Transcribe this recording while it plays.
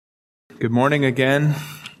Good morning again,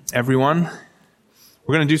 everyone.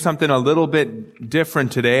 We're going to do something a little bit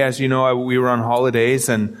different today. As you know, we were on holidays,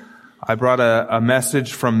 and I brought a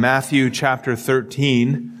message from Matthew chapter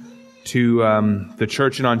 13 to the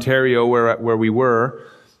church in Ontario where we were.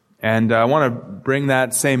 And I want to bring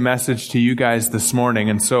that same message to you guys this morning.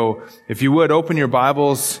 And so, if you would, open your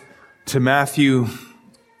Bibles to Matthew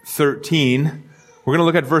 13. We're going to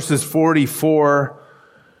look at verses 44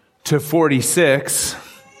 to 46.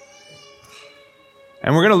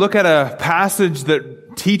 And we're going to look at a passage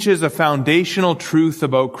that teaches a foundational truth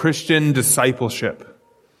about Christian discipleship.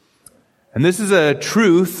 And this is a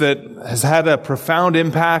truth that has had a profound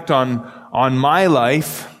impact on my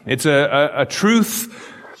life. It's a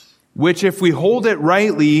truth which, if we hold it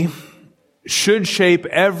rightly, should shape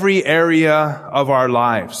every area of our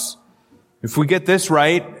lives. If we get this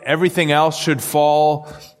right, everything else should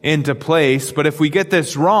fall into place. But if we get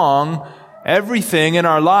this wrong, everything in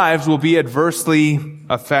our lives will be adversely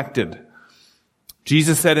affected.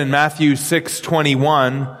 Jesus said in Matthew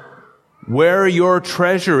 6:21, "Where your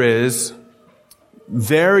treasure is,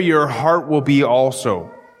 there your heart will be also."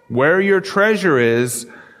 Where your treasure is,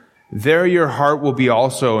 there your heart will be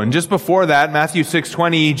also. And just before that, Matthew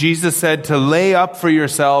 6:20, Jesus said to lay up for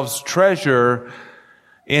yourselves treasure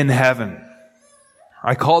in heaven.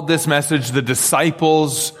 I called this message the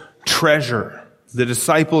disciples' treasure. The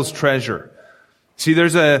disciples' treasure. See,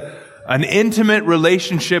 there's an intimate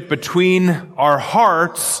relationship between our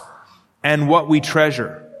hearts and what we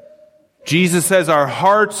treasure. Jesus says our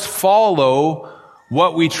hearts follow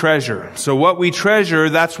what we treasure. So what we treasure,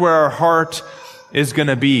 that's where our heart is going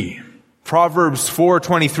to be. Proverbs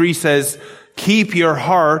 4:23 says, "Keep your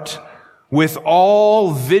heart with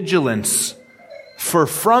all vigilance, for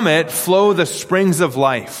from it flow the springs of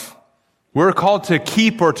life." We're called to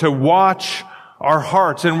keep or to watch our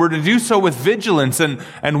hearts, and we're to do so with vigilance.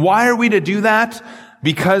 And why are we to do that?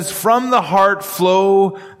 Because from the heart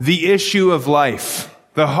flow the issue of life.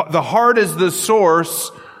 The heart is the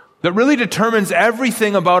source that really determines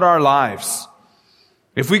everything about our lives.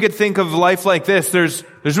 If we could think of life like this, there's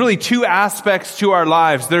really two aspects to our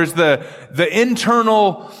lives. There's the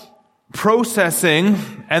internal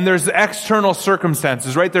processing, and there's external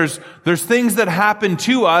circumstances, right? There's things that happen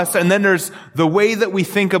to us, and then there's the way that we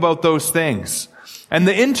think about those things. And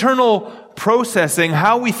the internal processing,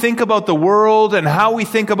 how we think about the world and how we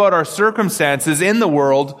think about our circumstances in the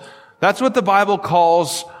world, that's what the Bible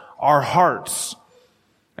calls our hearts.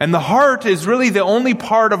 And the heart is really the only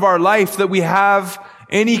part of our life that we have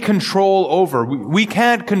any control over. We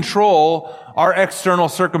can't control our external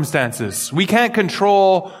circumstances. We can't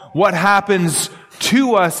control what happens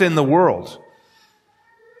to us in the world.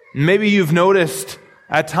 Maybe you've noticed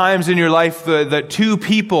at times in your life that two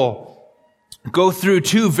people go through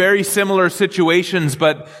two very similar situations,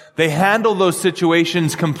 but they handle those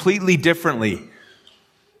situations completely differently.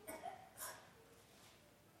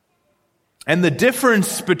 And the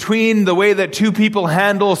difference between the way that two people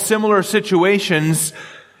handle similar situations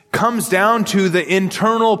comes down to the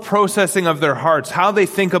internal processing of their hearts, how they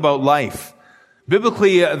think about life.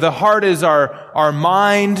 Biblically, the heart is our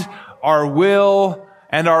mind, our will,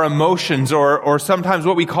 and our emotions, or sometimes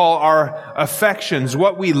what we call our affections,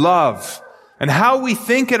 what we love. And how we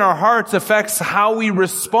think in our hearts affects how we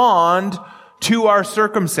respond to our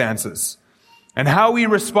circumstances. And how we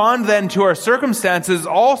respond then to our circumstances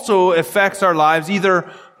also affects our lives, either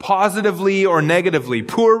positively or negatively.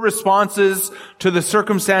 Poor responses to the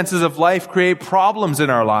circumstances of life create problems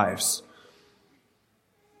in our lives.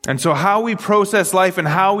 And so how we process life and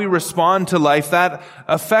how we respond to life, that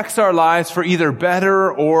affects our lives for either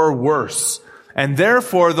better or worse. And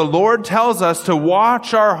therefore, the Lord tells us to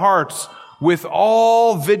watch our hearts with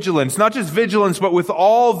all vigilance. Not just vigilance, but with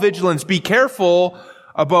all vigilance. Be careful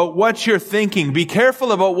about what you're thinking. Be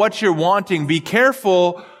careful about what you're wanting. Be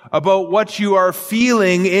careful about what you are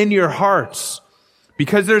feeling in your hearts.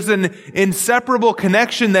 Because there's an inseparable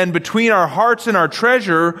connection then between our hearts and our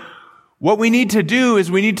treasure. What we need to do is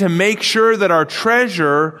we need to make sure that our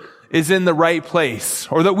treasure is in the right place,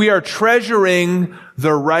 or that we are treasuring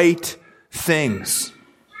the right things.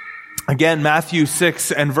 Again, Matthew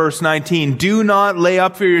 6 and verse 19, "Do not lay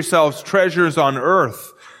up for yourselves treasures on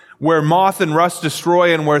earth, where moth and rust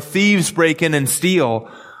destroy and where thieves break in and steal.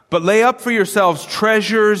 But lay up for yourselves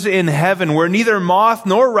treasures in heaven, where neither moth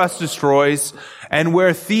nor rust destroys, and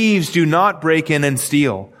where thieves do not break in and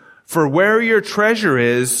steal. For where your treasure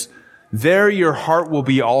is, there your heart will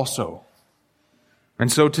be also."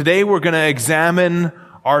 And so today we're going to examine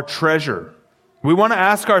our treasure. We want to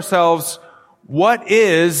ask ourselves, what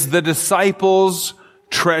is the disciples'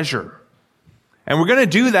 treasure? And we're going to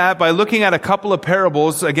do that by looking at a couple of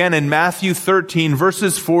parables, again in Matthew 13,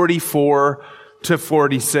 verses 44 to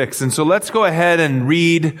 46. And so let's go ahead and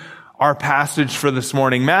read our passage for this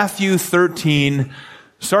morning. Matthew 13,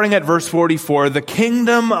 starting at verse 44, "The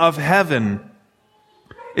kingdom of heaven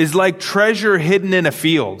is like treasure hidden in a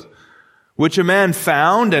field, which a man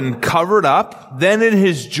found and covered up. Then in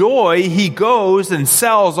his joy he goes and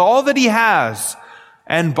sells all that he has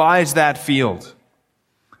and buys that field.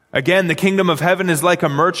 Again, the kingdom of heaven is like a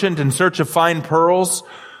merchant in search of fine pearls,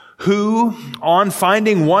 who, on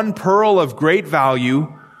finding one pearl of great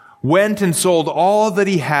value, went and sold all that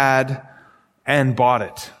he had and bought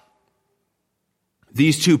it."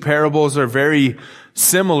 These two parables are very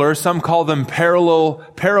similar. Some call them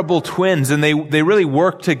parable twins, and they really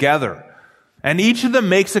work together. And each of them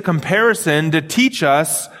makes a comparison to teach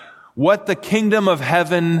us what the kingdom of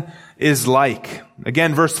heaven is like.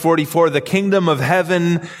 Again, verse 44, "The kingdom of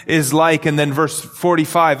heaven is like," and then verse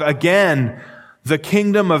 45, again, "The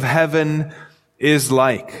kingdom of heaven is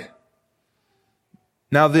like."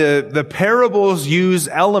 Now, the parables use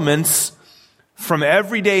elements from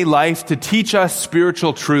everyday life to teach us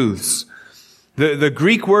spiritual truths. The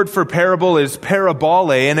Greek word for parable is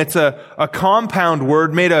parabole, and it's a compound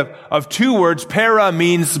word made of two words. Para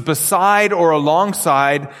means beside or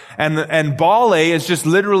alongside, and bole is just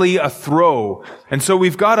literally a throw. And so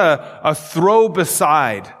we've got a throw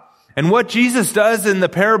beside. And what Jesus does in the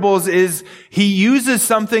parables is he uses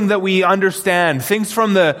something that we understand, things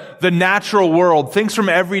from the natural world, things from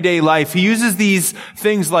everyday life. He uses these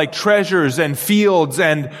things like treasures and fields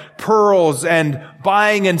and pearls and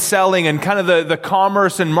buying and selling and kind of the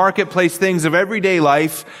commerce and marketplace things of everyday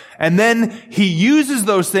life. And then he uses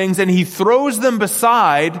those things and he throws them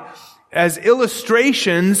beside as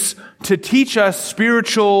illustrations to teach us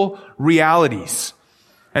spiritual realities.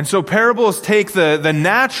 And so parables take the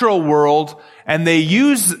natural world and they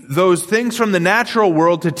use those things from the natural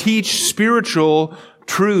world to teach spiritual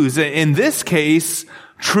truths. In this case,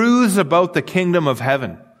 truths about the kingdom of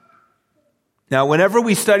heaven. Now, whenever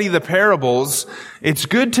we study the parables, it's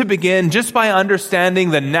good to begin just by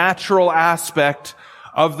understanding the natural aspect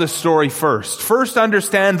of the story first. First,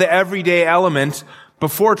 understand the everyday element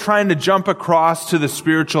before trying to jump across to the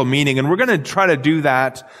spiritual meaning. And we're going to try to do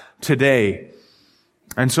that today.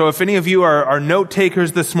 And so if any of you are note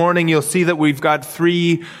takers this morning, you'll see that we've got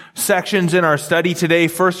 3 sections in our study today.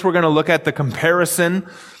 First, we're going to look at the comparison,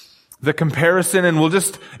 and we'll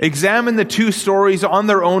just examine the two stories on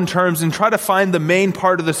their own terms and try to find the main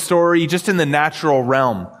part of the story just in the natural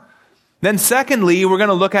realm. Then secondly, we're going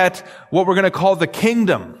to look at what we're going to call the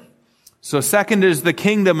kingdom. So second is the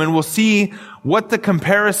kingdom, and we'll see what the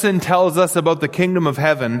comparison tells us about the kingdom of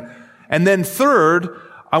heaven. And then third,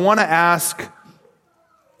 I want to ask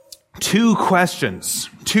two questions,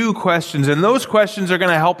 and those questions are going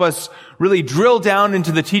to help us really drill down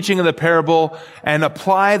into the teaching of the parable and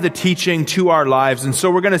apply the teaching to our lives. And so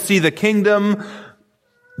we're going to see the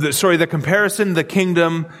comparison, the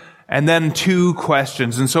kingdom, and then 2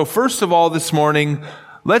 questions. And so first of all this morning,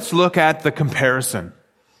 let's look at the comparison.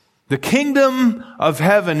 The kingdom of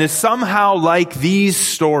heaven is somehow like these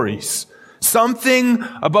stories. Something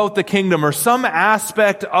about the kingdom or some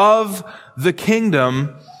aspect of the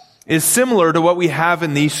kingdom is similar to what we have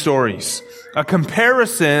in these stories. A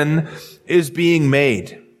comparison is being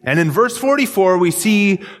made. And in verse 44, we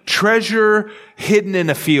see treasure hidden in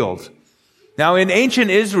a field. Now, in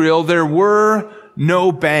ancient Israel, there were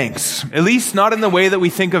no banks, at least not in the way that we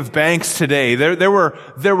think of banks today. There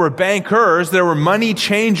were bankers, there were money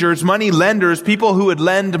changers, money lenders, people who would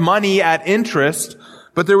lend money at interest,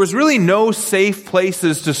 but there was really no safe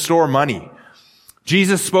places to store money.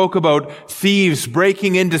 Jesus spoke about thieves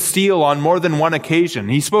breaking in to steal on more than one occasion.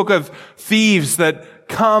 He spoke of thieves that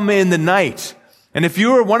come in the night. And if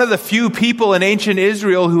you were one of the few people in ancient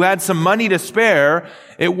Israel who had some money to spare,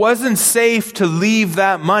 it wasn't safe to leave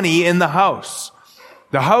that money in the house.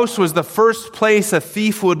 The house was the first place a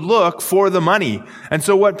thief would look for the money. And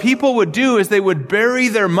so what people would do is they would bury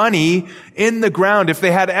their money in the ground. If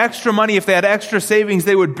they had extra money, if they had extra savings,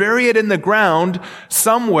 they would bury it in the ground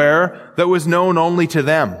somewhere that was known only to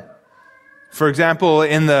them. For example,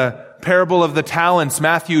 in the parable of the talents,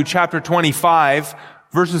 Matthew chapter 25,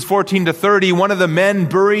 verses 14 to 30, one of the men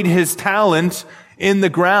buried his talent in the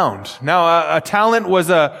ground. Now, a talent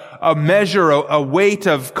was a measure, a weight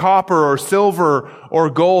of copper or silver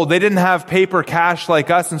or gold. They didn't have paper cash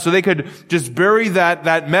like us, and so they could just bury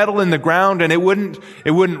that metal in the ground, and it wouldn't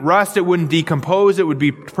rust, it wouldn't decompose, it would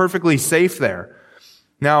be perfectly safe there.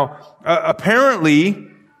 Now, apparently,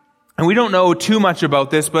 And we don't know too much about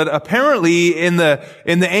this, but apparently in the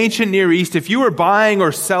ancient Near East, if you were buying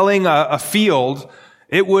or selling a field,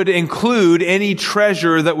 it would include any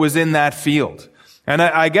treasure that was in that field. And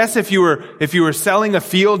I guess if you were selling a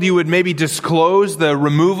field, you would maybe disclose the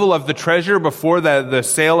removal of the treasure before the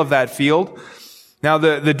sale of that field. Now,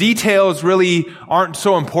 the details really aren't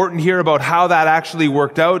so important here about how that actually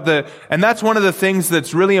worked out. And that's one of the things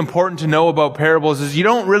that's really important to know about parables is you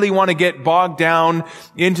don't really want to get bogged down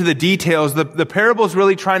into the details. The parable is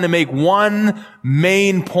really trying to make one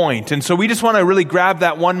main point. And so we just want to really grab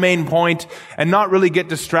that one main point and not really get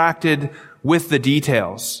distracted with the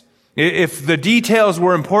details. If the details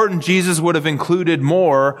were important, Jesus would have included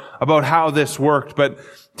more about how this worked. But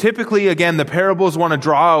typically, again, the parables want to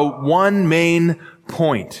draw out one main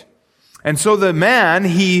point. And so the man,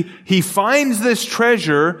 he finds this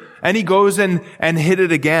treasure and he goes and hid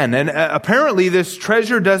it again. And apparently this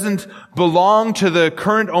treasure doesn't belong to the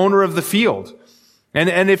current owner of the field.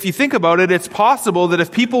 And if you think about it, it's possible that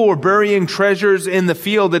if people were burying treasures in the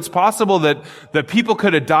field, it's possible that people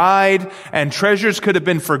could have died and treasures could have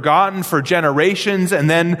been forgotten for generations and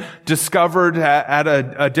then discovered at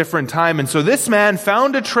a different time. And so this man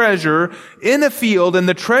found a treasure in a field, and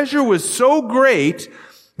the treasure was so great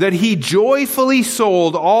that he joyfully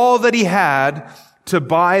sold all that he had to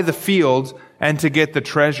buy the field and to get the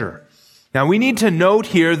treasure. Now we need to note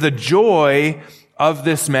here the joy of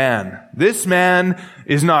this man. This man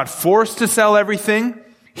is not forced to sell everything.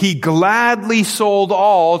 He gladly sold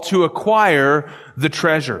all to acquire the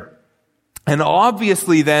treasure. And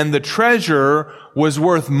obviously then the treasure was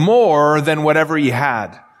worth more than whatever he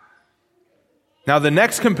had. Now the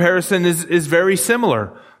next comparison is very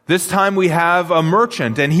similar. This time we have a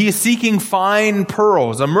merchant, and he is seeking fine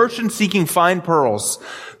pearls. A merchant seeking fine pearls.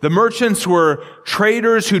 The merchants were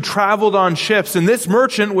traders who traveled on ships, and this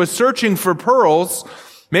merchant was searching for pearls.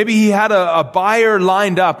 Maybe he had a buyer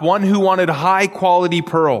lined up, one who wanted high quality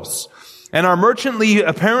pearls. And our merchant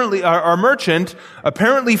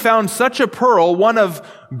apparently found such a pearl, one of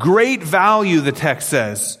great value, the text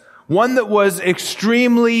says. One that was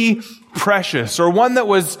extremely precious, or one that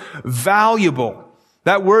was valuable.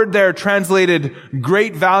 That word there translated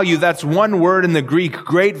great value, that's one word in the Greek,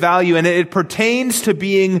 great value, and it pertains to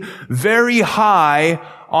being very high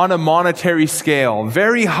on a monetary scale.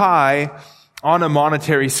 Very high on a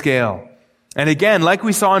monetary scale. And again, like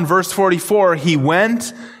we saw in verse 44, he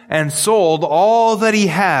went and sold all that he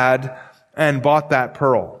had and bought that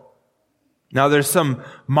pearl. Now there's some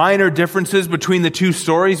minor differences between the two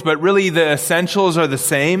stories, but really the essentials are the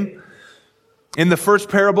same. In the first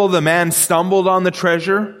parable, the man stumbled on the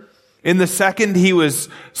treasure. In the second, he was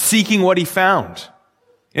seeking what he found.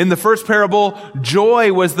 In the first parable,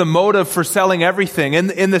 joy was the motive for selling everything.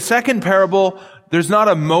 In the second parable, there's not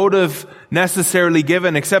a motive necessarily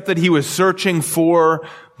given, except that he was searching for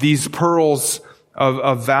these pearls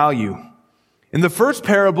of value. In the first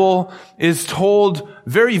parable is told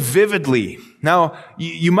very vividly. Now,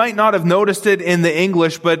 you might not have noticed it in the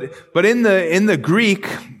English, but in the Greek,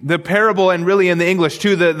 the parable, and really in the English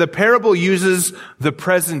too, the parable uses the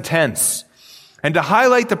present tense. And to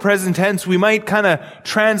highlight the present tense, we might kind of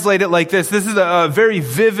translate it like this. This is a very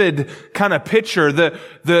vivid kind of picture.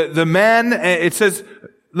 The man, it says,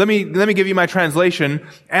 let me give you my translation.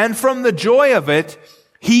 And from the joy of it,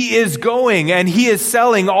 he is going and he is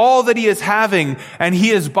selling all that he is having, and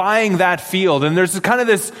he is buying that field. And there's kind of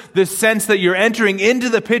this sense that you're entering into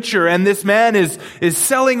the picture, and this man is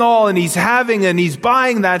selling all, and he's having and he's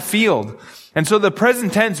buying that field. And so the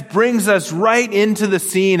present tense brings us right into the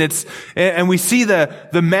scene. And we see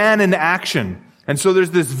the man in action. And so there's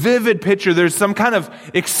this vivid picture. There's some kind of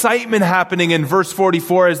excitement happening in verse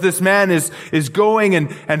 44 as this man is going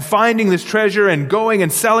and finding this treasure and going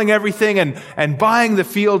and selling everything and buying the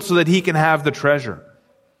field so that he can have the treasure.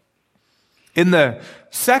 In the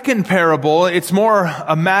second parable, it's more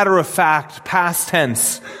a matter of fact, past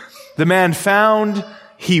tense. The man found,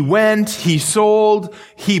 he went, he sold,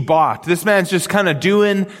 he bought. This man's just kind of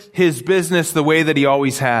doing his business the way that he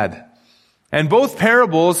always had. And both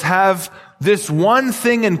parables have this one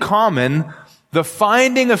thing in common, the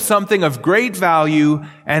finding of something of great value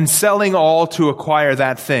and selling all to acquire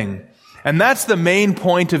that thing. And that's the main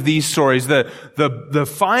point of these stories,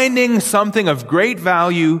 the finding something of great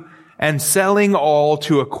value and selling all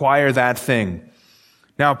to acquire that thing.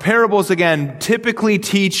 Now, parables, again, typically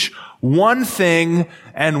teach one thing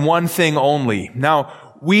and one thing only. Now,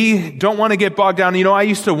 we don't want to get bogged down. I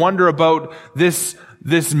used to wonder about this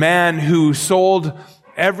man who sold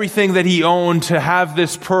everything that he owned to have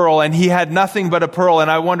this pearl, and he had nothing but a pearl.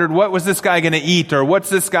 And I wondered, what was this guy going to eat? Or what's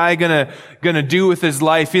this guy going to do with his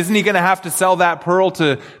life? Isn't he going to have to sell that pearl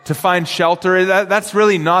to find shelter? That's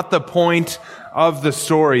really not the point of the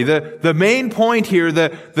story. The main point here,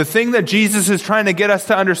 the thing that Jesus is trying to get us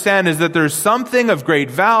to understand is that there's something of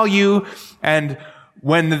great value, and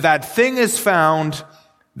when that thing is found,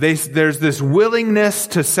 there's this willingness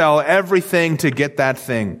to sell everything to get that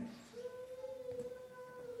thing.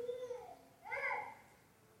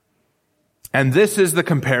 And this is the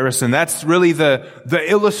comparison. That's really the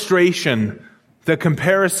illustration, the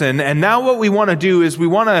comparison. And now what we want to do is we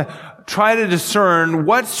want to try to discern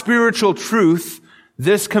what spiritual truth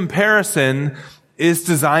this comparison is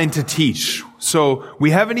designed to teach. So we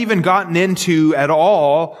haven't even gotten into at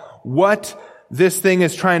all what this thing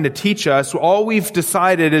is trying to teach us. All we've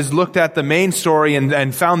decided is looked at the main story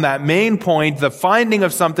and found that main point, the finding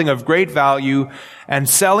of something of great value and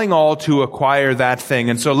selling all to acquire that thing.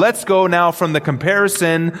 And so let's go now from the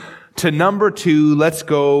comparison to number 2. Let's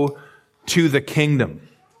go to the kingdom.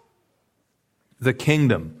 The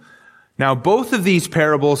kingdom. Now, both of these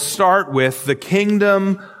parables start with the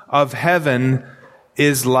kingdom of heaven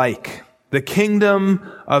is like. The kingdom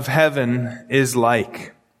of heaven is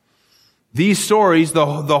like. These stories, the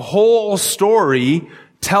whole story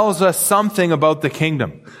tells us something about the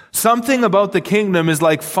kingdom. Something about the kingdom is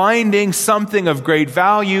like finding something of great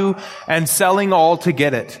value and selling all to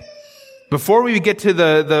get it. Before we get to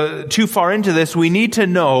the too far into this, we need to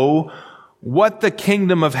know what the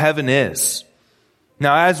kingdom of heaven is.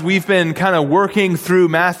 Now, as we've been kind of working through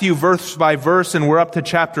Matthew verse by verse, and we're up to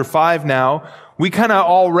chapter 5 now, we kind of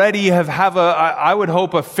already have I would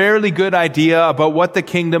hope, a fairly good idea about what the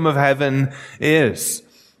kingdom of heaven is.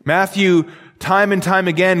 Matthew, time and time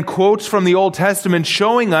again, quotes from the Old Testament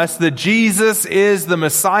showing us that Jesus is the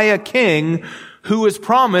Messiah King who is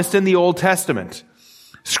promised in the Old Testament.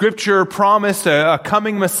 Scripture promised a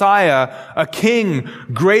coming Messiah, a king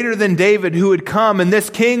greater than David who would come, and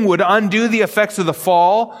this king would undo the effects of the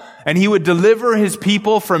fall, and he would deliver his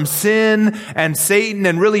people from sin and Satan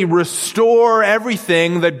and really restore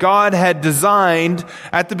everything that God had designed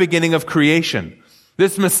at the beginning of creation.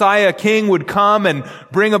 This Messiah king would come and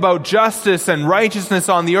bring about justice and righteousness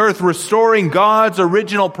on the earth, restoring God's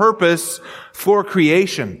original purpose for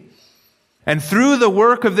creation. And through the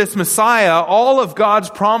work of this Messiah, all of God's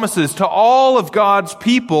promises to all of God's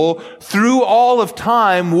people through all of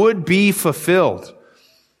time would be fulfilled.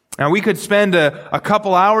 Now, we could spend a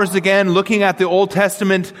couple hours again looking at the Old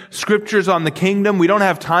Testament scriptures on the kingdom. We don't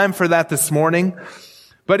have time for that this morning.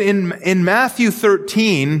 But in Matthew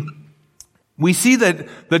 13, we see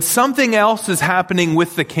that something else is happening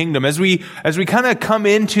with the kingdom. As we kind of come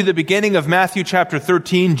into the beginning of Matthew chapter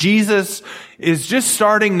 13, Jesus is just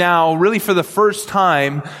starting now, really for the first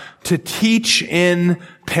time, to teach in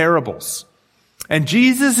parables. And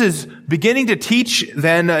Jesus is beginning to teach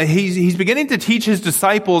then, he's beginning to teach his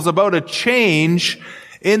disciples about a change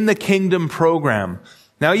in the kingdom program.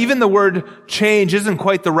 Now, even the word change isn't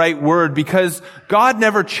quite the right word because God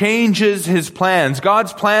never changes his plans.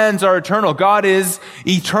 God's plans are eternal. God is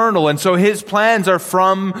eternal. And so his plans are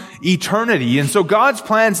from eternity. And so God's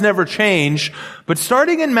plans never change. But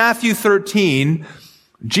starting in Matthew 13,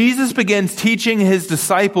 Jesus begins teaching his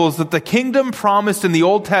disciples that the kingdom promised in the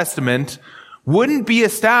Old Testament wouldn't be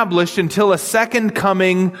established until a second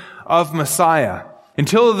coming of Messiah.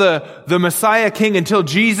 Until the Messiah King, until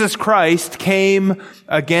Jesus Christ came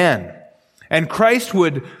again. And Christ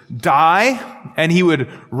would die, and he would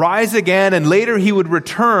rise again, and later he would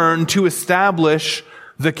return to establish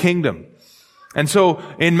the kingdom. And so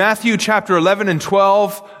in Matthew chapter 11 and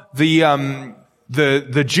 12,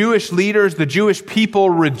 the Jewish leaders, the Jewish people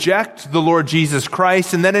reject the Lord Jesus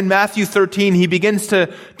Christ. And then in Matthew 13, he begins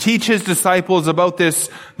to teach his disciples about this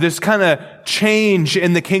kind of change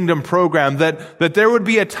in the kingdom program, that there would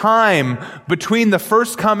be a time between the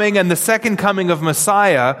first coming and the second coming of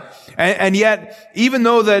Messiah. And yet, even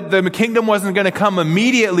though that the kingdom wasn't going to come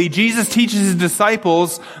immediately, Jesus teaches his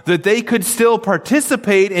disciples that they could still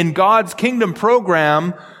participate in God's kingdom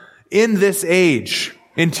program in this age,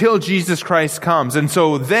 until Jesus Christ comes. And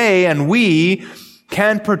so they and we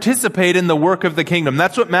can participate in the work of the kingdom.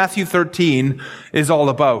 That's what Matthew 13 is all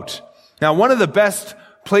about. Now, one of the best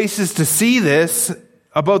places to see this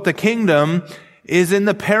about the kingdom is in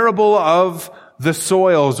the parable of the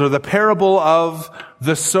soils, or the parable of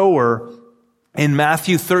the sower in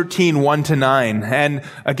Matthew 13, 1-9. And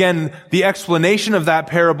again, the explanation of that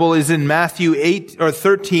parable is in Matthew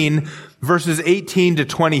 13, verses 18 to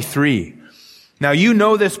 23. Now, you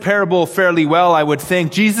know this parable fairly well, I would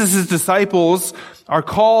think. Jesus' disciples are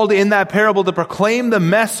called in that parable to proclaim the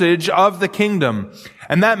message of the kingdom.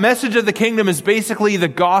 And that message of the kingdom is basically the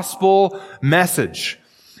gospel message.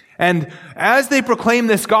 And as they proclaim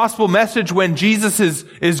this gospel message when Jesus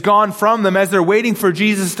is gone from them, as they're waiting for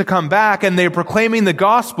Jesus to come back and they're proclaiming the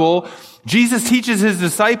gospel, Jesus teaches his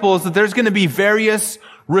disciples that there's going to be various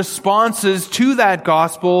responses to that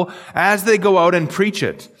gospel as they go out and preach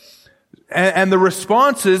it. And the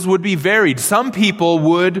responses would be varied. Some people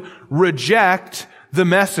would reject the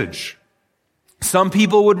message. Some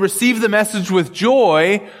people would receive the message with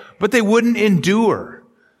joy, but they wouldn't endure.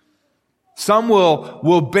 Some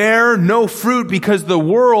will bear no fruit because the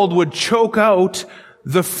world would choke out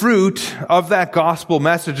the fruit of that gospel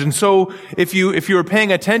message. And so if you were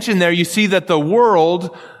paying attention there, you see that the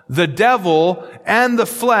world, the devil, and the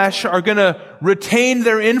flesh are going to retain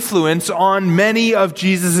their influence on many of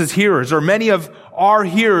Jesus' hearers, or many of our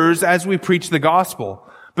hearers as we preach the gospel.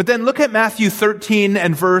 But then look at Matthew 13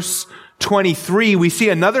 and verse 23. We see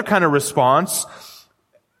another kind of response.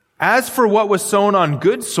 As for what was sown on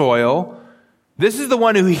good soil, this is the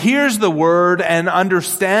one who hears the word and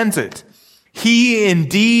understands it. He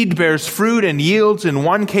indeed bears fruit and yields in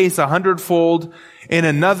one case 100-fold, in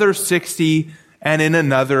another 60, and in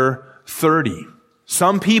another 30.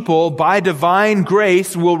 Some people, by divine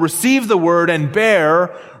grace, will receive the word and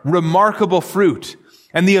bear remarkable fruit.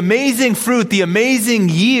 And the amazing fruit, the amazing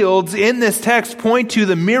yields in this text point to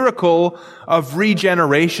the miracle of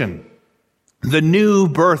regeneration. The new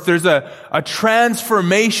birth. There's a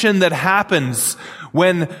transformation that happens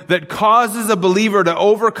that causes a believer to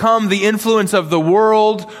overcome the influence of the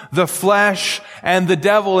world, the flesh, and the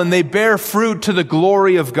devil, and they bear fruit to the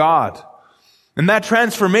glory of God. And that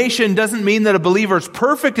transformation doesn't mean that a believer is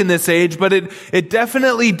perfect in this age, but it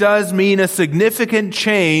definitely does mean a significant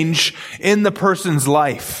change in the person's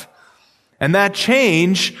life. And that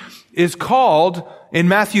change is called, in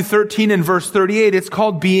Matthew 13 and verse 38, it's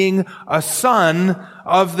called being a son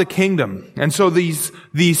of the kingdom. And so these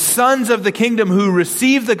sons of the kingdom who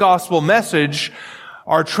receive the gospel message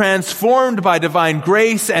are transformed by divine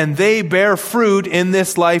grace, and they bear fruit in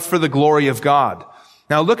this life for the glory of God.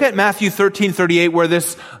 Now look at Matthew 13:38, where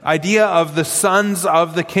this idea of the sons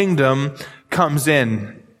of the kingdom comes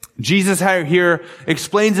in. Jesus here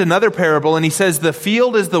explains another parable, and he says, the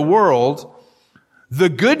field is the world, the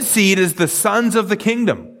good seed is the sons of the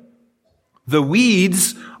kingdom. The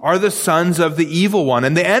weeds are the sons of the evil one,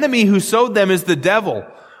 and the enemy who sowed them is the devil.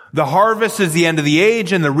 The harvest is the end of the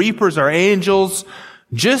age, and the reapers are angels.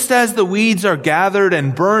 Just as the weeds are gathered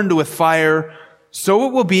and burned with fire, so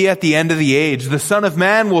it will be at the end of the age. The Son of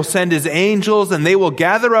Man will send his angels, and they will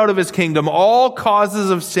gather out of his kingdom all causes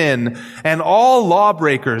of sin and all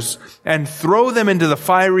lawbreakers, and throw them into the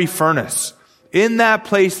fiery furnace. In that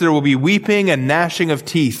place there will be weeping and gnashing of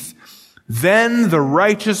teeth. Then the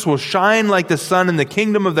righteous will shine like the sun in the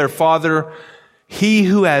kingdom of their Father. He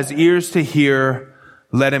who has ears to hear,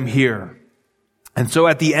 let him hear. And so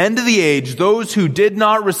at the end of the age, those who did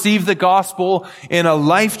not receive the gospel in a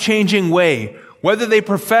life-changing way, whether they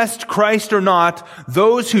professed Christ or not,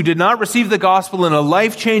 those who did not receive the gospel in a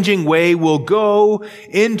life-changing way will go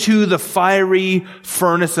into the fiery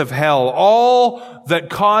furnace of hell. All that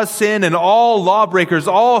cause sin and all lawbreakers,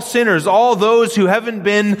 all sinners, all those who haven't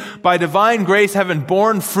been, by divine grace, haven't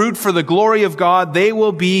borne fruit for the glory of God, they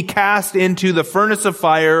will be cast into the furnace of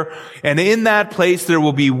fire, and in that place there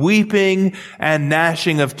will be weeping and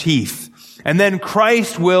gnashing of teeth. And then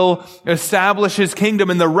Christ will establish his kingdom,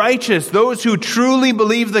 and the righteous, those who truly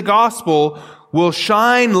believe the gospel, will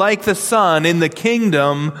shine like the sun in the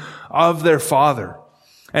kingdom of their Father.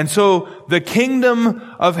 And so the kingdom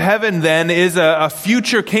of heaven then is a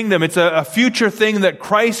future kingdom. It's a future thing that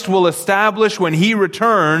Christ will establish when he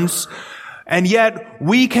returns. And yet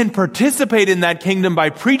we can participate in that kingdom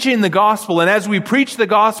by preaching the gospel. And as we preach the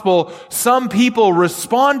gospel, some people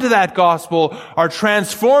respond to that gospel, are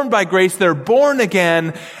transformed by grace, they're born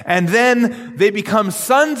again, and then they become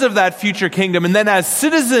sons of that future kingdom. And then as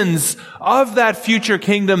citizens of that future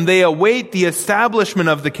kingdom, they await the establishment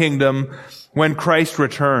of the kingdom when Christ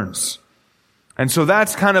returns. And so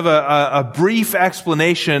that's kind of a brief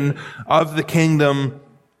explanation of the kingdom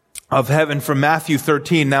of heaven from Matthew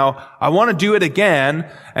 13. Now, I want to do it again,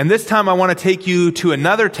 and this time I want to take you to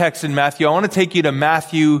another text in Matthew. I want to take you to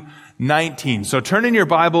Matthew 19. So turn in your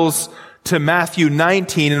Bibles to Matthew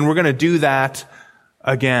 19, and we're going to do that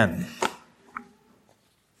again.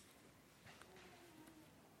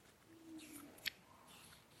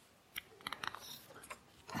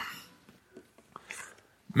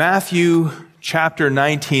 Matthew chapter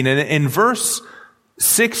 19, and in verse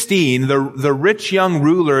 16, the rich young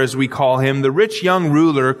ruler, as we call him, the rich young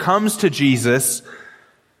ruler comes to Jesus.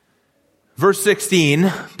 Verse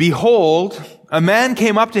 16, "Behold, a man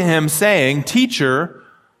came up to him saying, 'Teacher,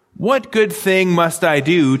 what good thing must I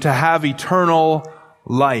do to have eternal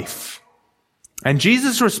life?'" And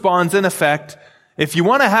Jesus responds in effect, if you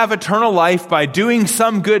want to have eternal life by doing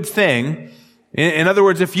some good thing, in other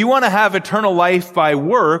words, if you want to have eternal life by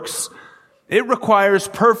works, it requires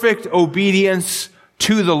perfect obedience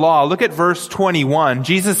to the law. Look at verse 21.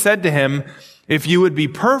 Jesus said to him, "If you would be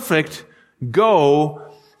perfect, go,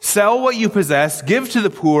 sell what you possess, give to the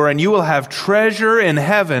poor, and you will have treasure in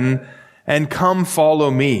heaven, and come follow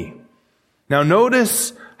me." Now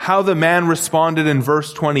notice how the man responded in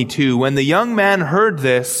verse 22. "When the young man heard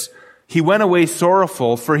this, he went away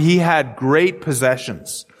sorrowful, for he had great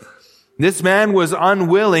possessions." This man was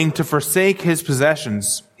unwilling to forsake his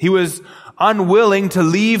possessions. He was unwilling to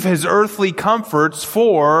leave his earthly comforts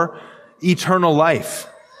for eternal life.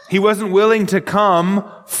 He wasn't willing to come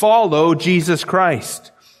follow Jesus Christ.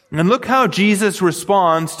 And look how Jesus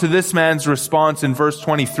responds to this man's response in verse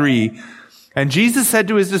 23. "And Jesus said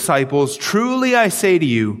to his disciples, 'Truly I say to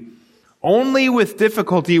you, only with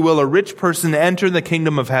difficulty will a rich person enter the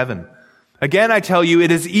kingdom of heaven. Again, I tell you,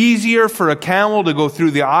 it is easier for a camel to go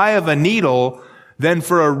through the eye of a needle than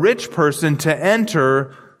for a rich person to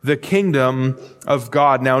enter the kingdom of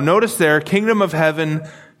God.'" Now notice there, kingdom of heaven,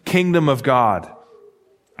 kingdom of God.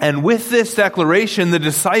 And with this declaration, the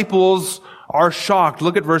disciples are shocked.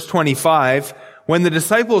 Look at verse 25. "When the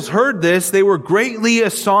disciples heard this, they were greatly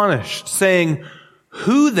astonished, saying,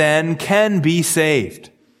 'Who then can be saved?'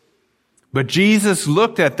 But Jesus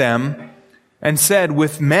looked at them and said,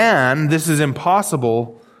 'With man this is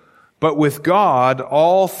impossible, but with God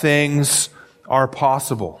all things are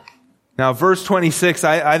possible.'" Now verse 26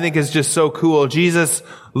 I think is just so cool. Jesus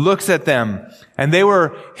looks at them, and they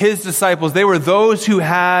were his disciples. They were those who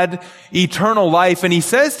had eternal life, and he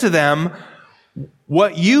says to them,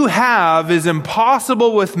 "What you have is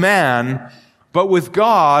impossible with man, but with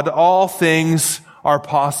God all things are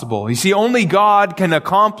possible." You see, only God can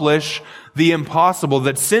accomplish the impossible,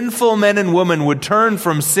 that sinful men and women would turn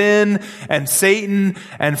from sin and Satan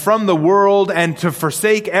and from the world and to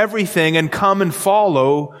forsake everything and come and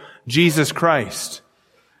follow Jesus Christ.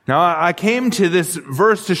 Now, I came to this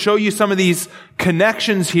verse to show you some of these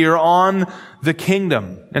connections here on the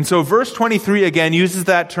kingdom. And so verse 23 again uses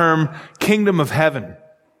that term, kingdom of heaven.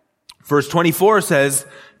 Verse 24 says,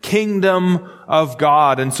 kingdom of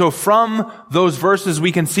God. And so from those verses,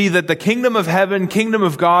 we can see that the kingdom of heaven, kingdom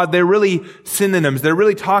of God, they're really synonyms. They're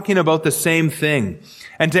really talking about the same thing.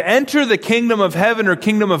 And to enter the kingdom of heaven or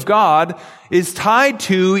kingdom of God is tied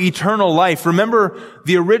to eternal life. Remember,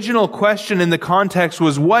 the original question in the context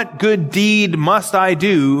was, what good deed must I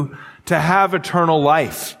do to have eternal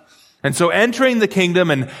life? And so entering the kingdom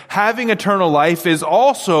and having eternal life is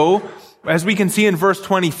also, as we can see in verse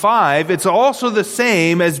 25, it's also the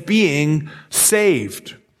same as being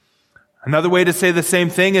saved. Another way to say the same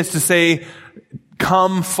thing is to say,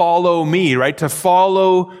 come follow me, right? To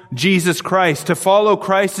follow Jesus Christ. To follow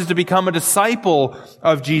Christ is to become a disciple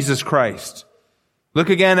of Jesus Christ.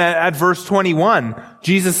 Look again at verse 21.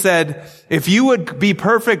 Jesus said, if you would be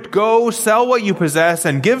perfect, go sell what you possess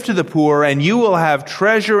and give to the poor, and you will have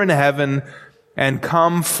treasure in heaven, and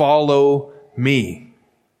come follow me.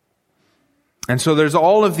 And so there's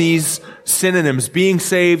all of these synonyms, being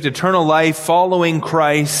saved, eternal life, following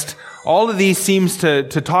Christ. All of these seems to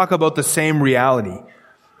talk about the same reality.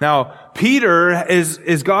 Now, Peter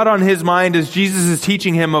is God on his mind as Jesus is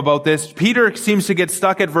teaching him about this. Peter seems to get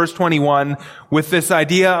stuck at verse 21 with this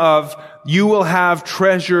idea of you will have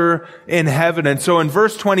treasure in heaven. And so in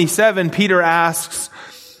verse 27, Peter asks,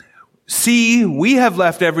 see, we have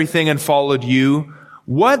left everything and followed you.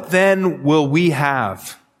 What then will we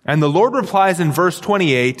have? And the Lord replies in verse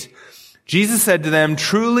 28, Jesus said to them,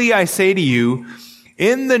 truly I say to you,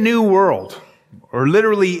 in the new world, or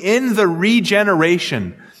literally in the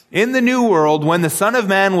regeneration, in the new world, when the Son of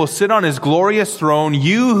Man will sit on his glorious throne,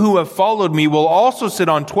 you who have followed me will also sit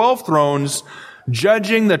on 12 thrones,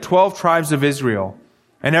 judging the 12 tribes of Israel.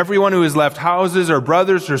 And everyone who has left houses or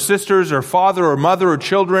brothers or sisters or father or mother or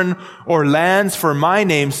children or lands for my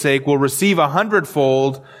name's sake will receive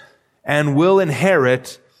 100-fold and will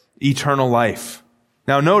inherit eternal life.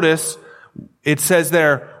 Now notice, it says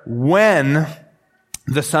there, when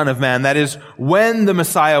the Son of Man, that is, when the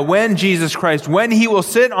Messiah, when Jesus Christ, when he will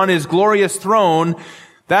sit on his glorious throne,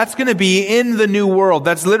 that's going to be in the new world.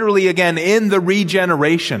 That's literally, again, in the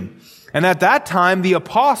regeneration. And at that time, the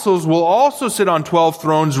apostles will also sit on 12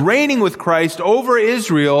 thrones, reigning with Christ over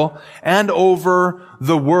Israel and over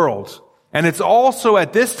the world. And it's also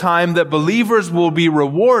at this time that believers will be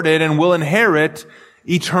rewarded and will inherit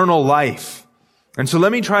eternal life. And so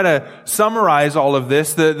let me try to summarize all of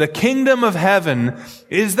this. The kingdom of heaven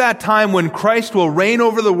is that time when Christ will reign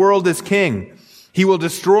over the world as king. He will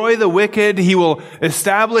destroy the wicked, he will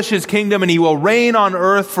establish his kingdom, and he will reign on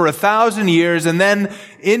earth for 1,000 years and then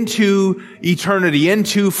into eternity,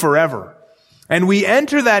 into forever. And we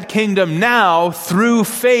enter that kingdom now through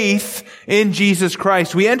faith in Jesus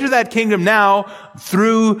Christ. We enter that kingdom now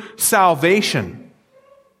through salvation.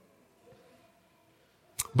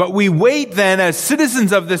 But we wait then, as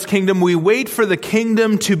citizens of this kingdom, we wait for the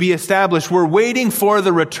kingdom to be established. We're waiting for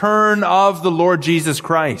the return of the Lord Jesus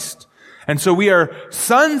Christ. And so we are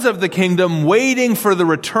sons of the kingdom waiting for the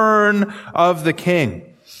return of the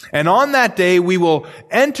King. And on that day, we will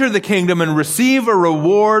enter the kingdom and receive a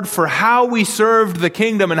reward for how we served the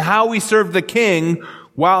kingdom and how we served the King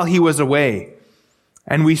while he was away.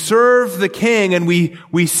 And we serve the King and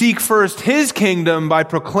we seek first his kingdom by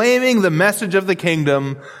proclaiming the message of the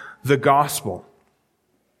kingdom, the gospel.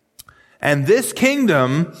 And this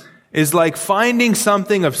kingdom is like finding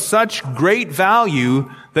something of such great value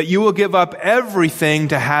that you will give up everything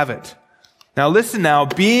to have it. Now listen now,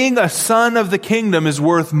 being a son of the kingdom is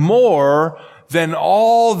worth more than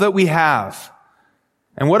all that we have.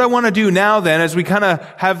 And what I want to do now then, as we kind of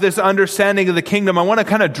have this understanding of the kingdom, I want to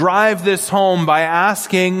kind of drive this home by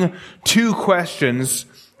asking two questions.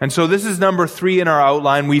 And so this is number 3 in our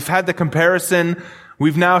outline. We've had the comparison.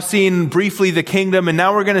 We've now seen briefly the kingdom, and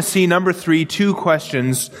now we're going to see number 3, 2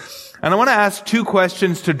 questions. And I want to ask 2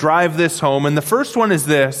 questions to drive this home. And the first one is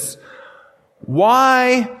this: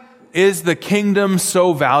 why is the kingdom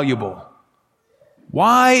so valuable?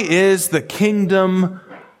 Why is the kingdom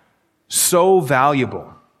so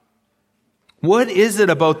valuable? What is it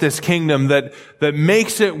about this kingdom that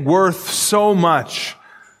makes it worth so much?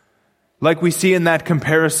 Like we see in that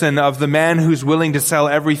comparison of the man who's willing to sell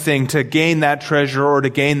everything to gain that treasure or to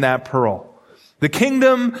gain that pearl. The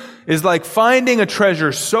kingdom is like finding a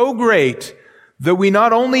treasure so great that we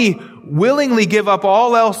not only willingly give up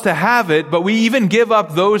all else to have it, but we even give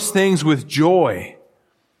up those things with joy.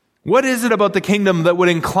 What is it about the kingdom that would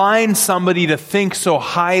incline somebody to think so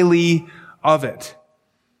highly of it?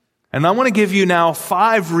 And I want to give you now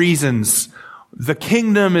 5 reasons the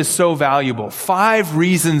kingdom is so valuable. 5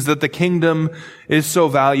 reasons that the kingdom is so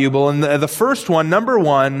valuable. And the first one, number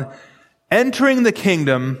 1, entering the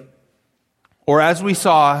kingdom, or as we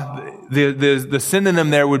saw, the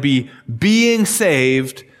synonym there would be being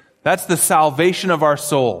saved. That's the salvation of our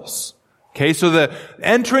souls. Okay, so the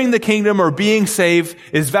entering the kingdom or being saved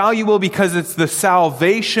is valuable because it's the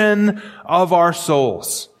salvation of our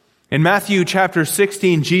souls. In Matthew chapter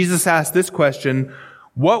 16, Jesus asked this question: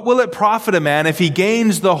 what will it profit a man if he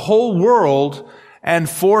gains the whole world and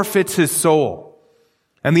forfeits his soul?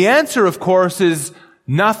 And the answer, of course, is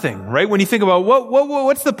nothing, right? When you think about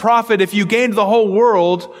what's the profit if you gained the whole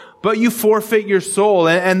world, but you forfeit your soul?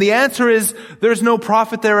 And the answer is there's no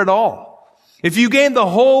profit there at all. If you gained the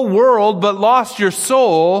whole world, but lost your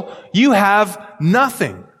soul, you have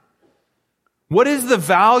nothing. What is the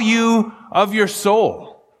value of your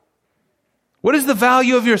soul? What is the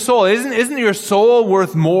value of your soul? Isn't your soul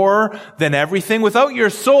worth more than everything? Without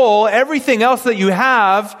your soul, everything else that you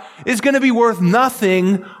have is going to be worth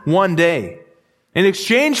nothing one day. In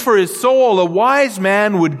exchange for his soul, a wise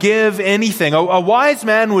man would give anything. A wise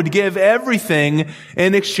man would give everything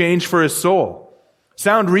in exchange for his soul.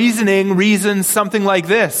 Sound reasoning reasons something like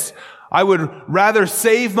this: I would rather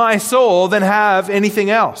save my soul than have anything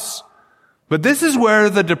else. But this is where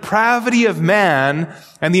the depravity of man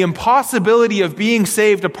and the impossibility of being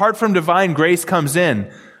saved apart from divine grace comes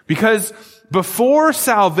in. Because before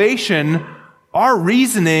salvation, our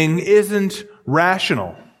reasoning isn't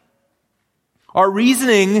rational. Our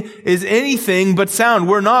reasoning is anything but sound.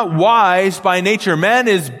 We're not wise by nature. Man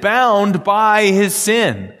is bound by his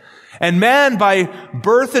sin. And man, by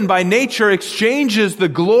birth and by nature, exchanges the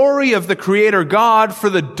glory of the Creator God for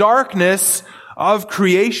the darkness of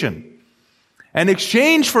creation. In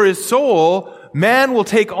exchange for his soul, man will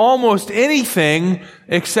take almost anything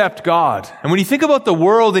except God. And when you think about the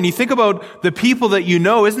world and you think about the people that you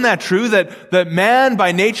know, isn't that true? That man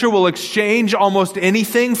by nature will exchange almost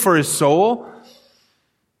anything for his soul?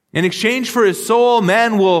 In exchange for his soul,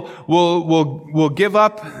 man will give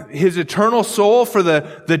up his eternal soul for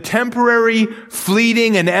the temporary,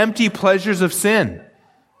 fleeting, and empty pleasures of sin.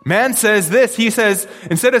 Man says this. He says,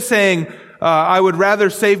 instead of saying, I would rather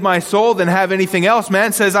save my soul than have anything else,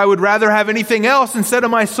 man says, I would rather have anything else instead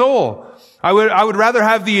of my soul. I would rather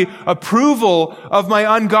have the approval of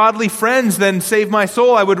my ungodly friends than save my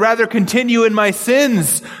soul. I would rather continue in my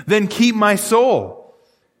sins then keep my soul.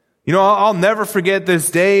 You know, I'll never forget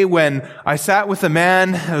this day when I sat with a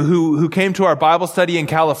man who came to our Bible study in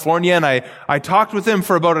California, and I talked with him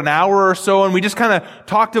for about an hour or so, and we just kind of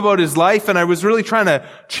talked about his life, and I was really trying to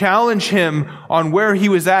challenge him on where he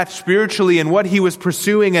was at spiritually and what he was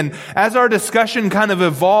pursuing. And as our discussion kind of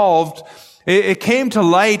evolved, it came to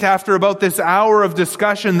light after about this hour of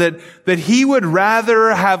discussion that he would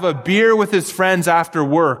rather have a beer with his friends after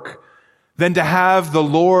work than to have the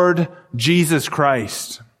Lord Jesus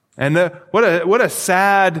Christ. And what a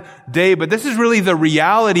sad day, but this is really the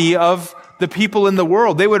reality of the people in the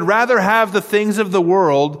world. They would rather have the things of the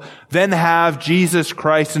world than have Jesus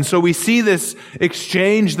Christ. And so we see this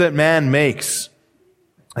exchange that man makes.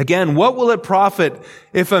 Again, what will it profit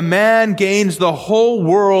if a man gains the whole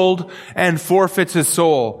world and forfeits his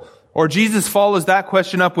soul? Or Jesus follows that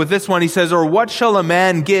question up with this one. He says, or what shall a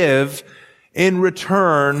man give in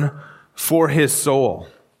return for his soul?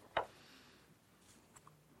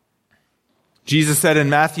 Jesus said in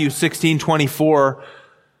Matthew 16:24,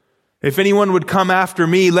 if anyone would come after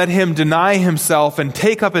me, let him deny himself and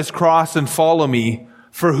take up his cross and follow me.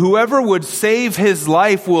 For whoever would save his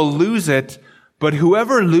life will lose it, but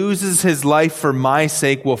whoever loses his life for my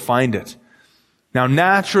sake will find it. Now,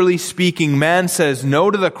 naturally speaking, man says no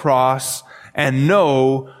to the cross and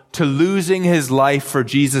no to losing his life for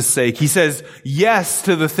Jesus' sake. He says yes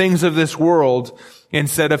to the things of this world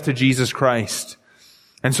instead of to Jesus Christ.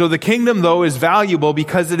 And so the kingdom, though, is valuable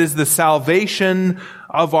because it is the salvation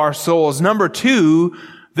of our souls. Number two,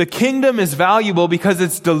 the kingdom is valuable because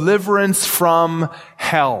it's deliverance from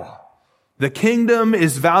hell. The kingdom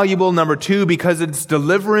is valuable, number two, because it's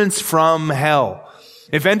deliverance from hell.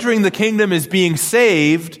 If entering the kingdom is being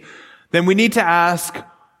saved, then we need to ask,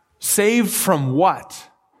 saved from what?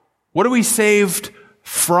 What are we saved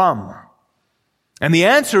from? And the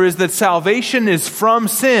answer is that salvation is from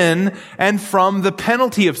sin and from the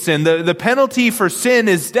penalty of sin. The penalty for sin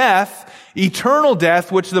is death, eternal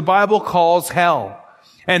death, which the Bible calls hell.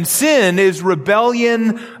 And sin is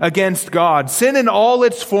rebellion against God. Sin in all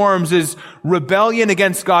its forms is rebellion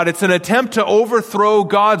against God. It's an attempt to overthrow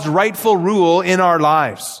God's rightful rule in our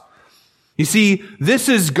lives. You see, this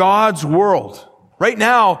is God's world. Right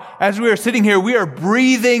now, as we are sitting here, we are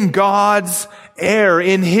breathing God's air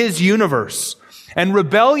in His universe. And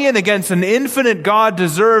rebellion against an infinite God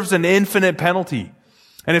deserves an infinite penalty.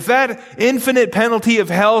 And if that infinite penalty of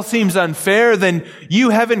hell seems unfair, then you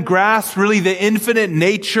haven't grasped really the infinite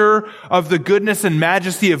nature of the goodness and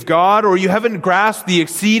majesty of God, or you haven't grasped the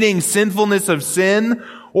exceeding sinfulness of sin,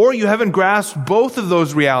 or you haven't grasped both of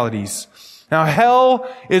those realities. Now,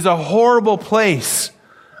 hell is a horrible place,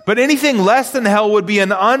 but anything less than hell would be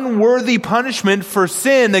an unworthy punishment for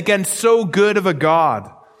sin against so good of a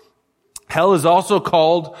God. Hell is also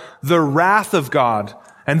called the wrath of God.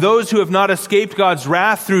 And those who have not escaped God's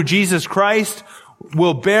wrath through Jesus Christ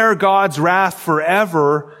will bear God's wrath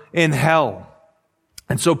forever in hell.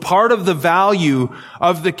 And so part of the value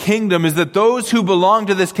of the kingdom is that those who belong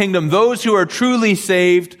to this kingdom, those who are truly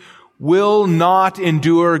saved, will not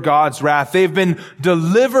endure God's wrath. They've been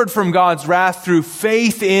delivered from God's wrath through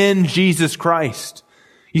faith in Jesus Christ.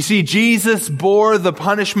 You see, Jesus bore the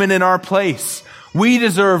punishment in our place. We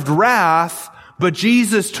deserved wrath, but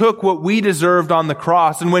Jesus took what we deserved on the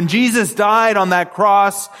cross. And when Jesus died on that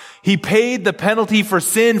cross, He paid the penalty for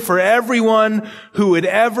sin for everyone who would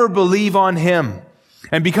ever believe on Him.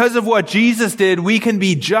 And because of what Jesus did, we can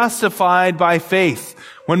be justified by faith.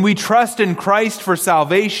 When we trust in Christ for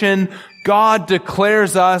salvation, God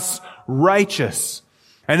declares us righteous.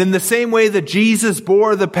 And in the same way that Jesus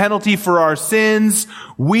bore the penalty for our sins,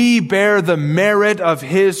 we bear the merit of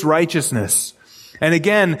His righteousness. And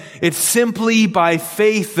again, it's simply by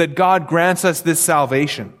faith that God grants us this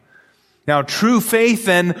salvation. Now, true faith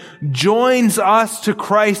then joins us to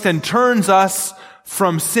Christ and turns us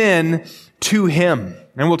from sin to Him.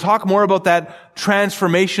 And we'll talk more about that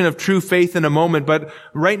transformation of true faith in a moment. But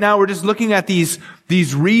right now we're just looking at these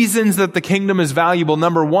reasons that the kingdom is valuable.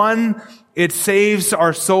 Number one, it saves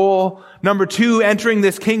our soul. Number two, entering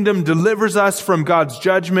this kingdom delivers us from God's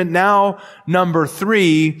judgment. Now, number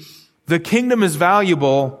three, the kingdom is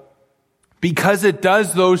valuable because it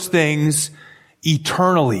does those things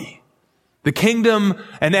eternally. The kingdom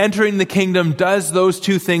and entering the kingdom does those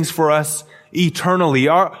two things for us eternally.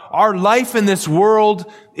 Our life in this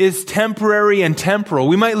world is temporary and temporal.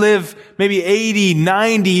 We might live maybe 80,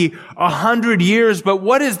 90, 100 years, but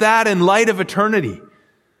what is that in light of eternity?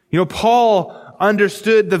 You know, Paul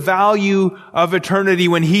understood the value of eternity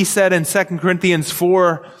when he said in 2 Corinthians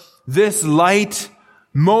 4, this light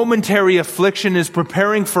momentary affliction is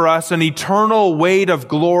preparing for us an eternal weight of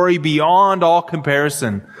glory beyond all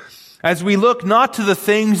comparison. As we look not to the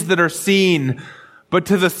things that are seen, but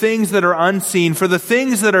to the things that are unseen. For the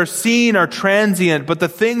things that are seen are transient, but the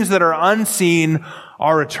things that are unseen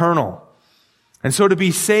are eternal. And so to be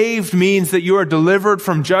saved means that you are delivered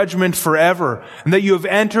from judgment forever, and that you have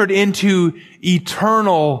entered into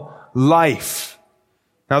eternal life.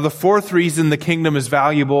 Now, the fourth reason the kingdom is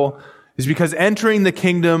valuable is because entering the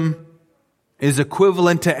kingdom is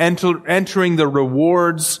equivalent to entering the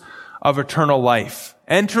rewards of eternal life.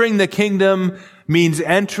 Entering the kingdom means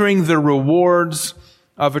entering the rewards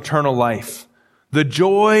of eternal life. The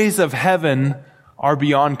joys of heaven are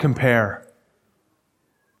beyond compare.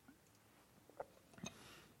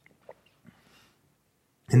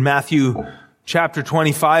 In Matthew chapter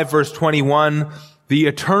 25, verse 21, the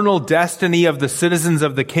eternal destiny of the citizens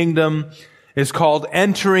of the kingdom is called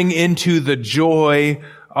entering into the joy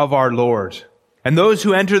of our Lord. And those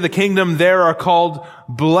who enter the kingdom there are called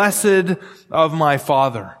blessed of my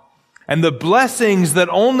Father. And the blessings that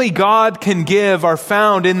only God can give are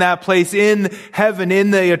found in that place, in heaven,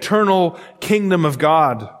 in the eternal kingdom of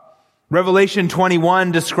God. Revelation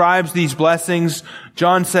 21 describes these blessings.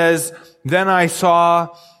 John says, "Then I saw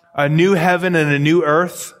a new heaven and a new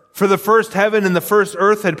earth. For the first heaven and the first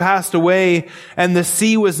earth had passed away, and the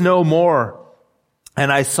sea was no more.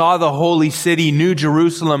 And I saw the holy city, New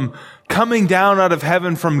Jerusalem, coming down out of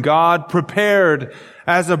heaven from God, prepared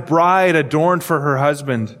as a bride adorned for her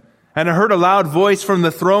husband. And I heard a loud voice from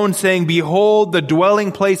the throne saying, 'Behold, the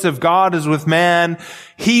dwelling place of God is with man.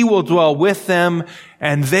 He will dwell with them,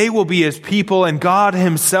 and they will be his people, and God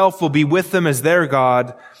himself will be with them as their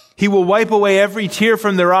God. He will wipe away every tear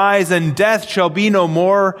from their eyes, and death shall be no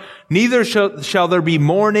more. Neither shall there be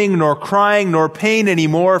mourning, nor crying, nor pain any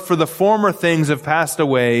more, for the former things have passed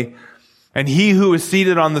away.' And he who is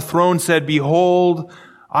seated on the throne said, 'Behold,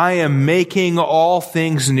 I am making all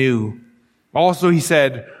things new.' Also he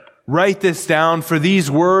said, 'Write this down, for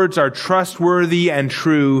these words are trustworthy and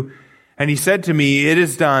true.' And he said to me, 'It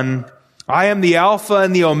is done. I am the Alpha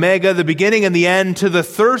and the Omega, the beginning and the end. To the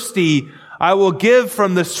thirsty I will give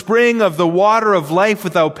from the spring of the water of life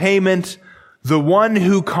without payment. The one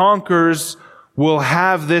who conquers will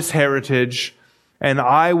have this heritage, and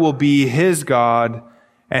I will be his God,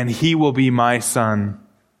 and he will be my son.'"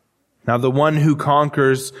 Now the one who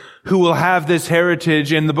conquers, who will have this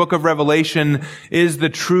heritage in the book of Revelation, is the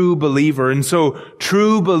true believer. And so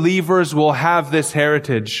true believers will have this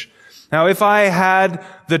heritage. Now if I had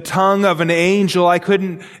the tongue of an angel, I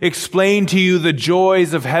couldn't explain to you the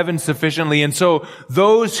joys of heaven sufficiently. And so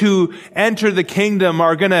those who enter the kingdom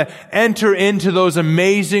are going to enter into those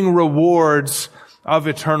amazing rewards of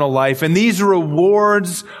eternal life. And these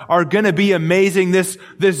rewards are going to be amazing. This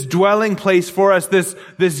dwelling place for us,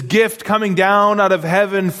 this gift coming down out of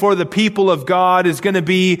heaven for the people of God is going to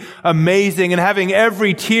be amazing. And having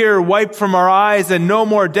every tear wiped from our eyes, and no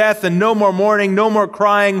more death, and no more mourning, no more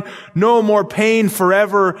crying, no more pain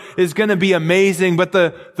forever is going to be amazing. But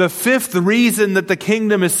the fifth reason that the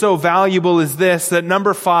kingdom is so valuable is this, that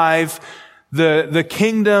number 5, the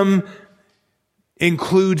kingdom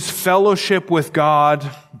includes fellowship with God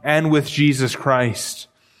and with Jesus Christ.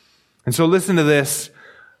 And so listen to this.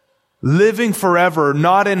 Living forever,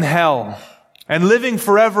 not in hell, and living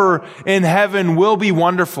forever in heaven will be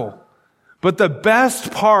wonderful. But the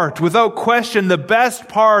best part, without question, the best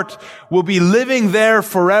part will be living there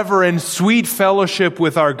forever in sweet fellowship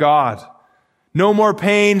with our God. No more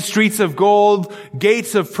pain, streets of gold,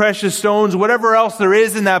 gates of precious stones, whatever else there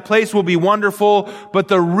is in that place will be wonderful. But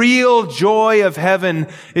the real joy of heaven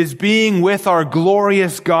is being with our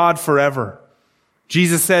glorious God forever.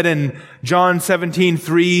 Jesus said in John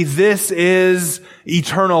 17:3, "This is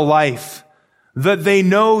eternal life, that they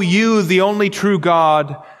know you, the only true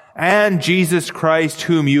God, and Jesus Christ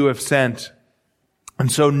whom you have sent."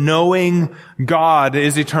 And so knowing God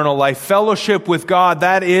is eternal life. Fellowship with God,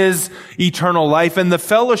 that is eternal life. And the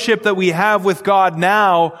fellowship that we have with God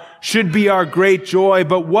now should be our great joy.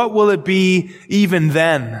 But what will it be even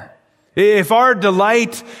then? If our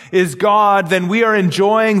delight is God, then we are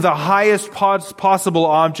enjoying the highest possible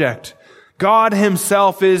object. God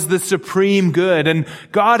himself is the supreme good, and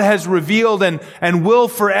God has revealed and will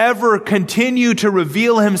forever continue to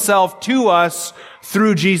reveal himself to us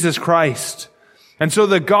through Jesus Christ. And so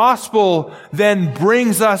the gospel then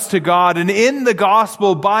brings us to God. And in the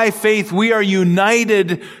gospel, by faith, we are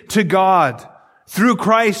united to God. Through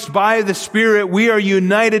Christ, by the Spirit, we are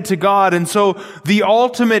united to God. And so the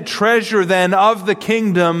ultimate treasure then of the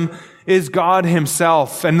kingdom is God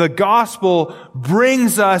himself. And the gospel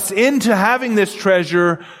brings us into having this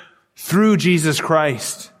treasure through Jesus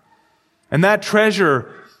Christ. And that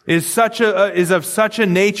treasure is of such a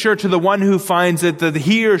nature to the one who finds it that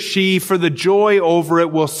he or she, for the joy over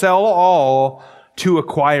it, will sell all to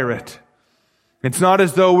acquire it. It's not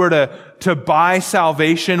as though we're to buy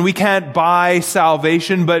salvation. We can't buy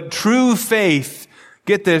salvation, but true faith,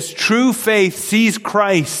 get this, true faith sees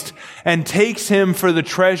Christ and takes him for the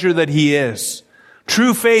treasure that he is.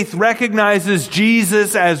 True faith recognizes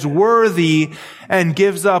Jesus as worthy and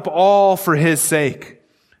gives up all for his sake.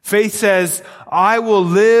 Faith says, I will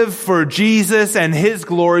live for Jesus and his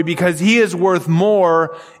glory because he is worth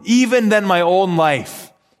more even than my own life.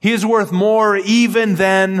 He is worth more even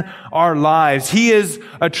than our lives. He is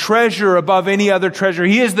a treasure above any other treasure.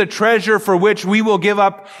 He is the treasure for which we will give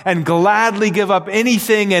up and gladly give up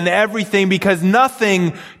anything and everything, because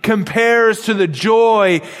nothing compares to the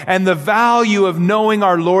joy and the value of knowing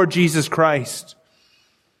our Lord Jesus Christ.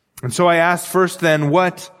 And so I asked first then,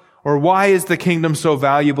 why is the kingdom so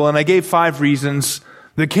valuable? And I gave 5 reasons.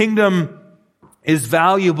 The kingdom is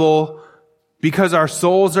valuable because our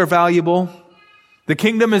souls are valuable. The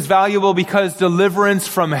kingdom is valuable because deliverance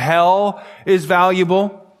from hell is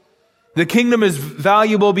valuable. The kingdom is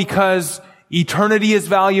valuable because eternity is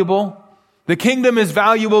valuable. The kingdom is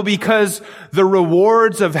valuable because the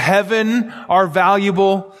rewards of heaven are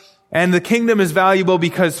valuable. And the kingdom is valuable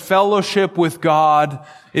because fellowship with God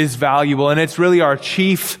is valuable. And it's really our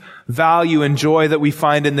chief value and joy that we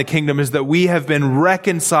find in the kingdom, is that we have been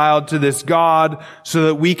reconciled to this God so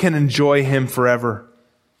that we can enjoy him forever.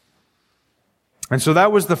 And so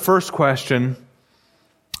that was the first question.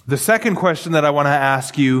 The second question that I want to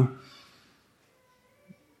ask you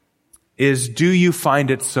is, do you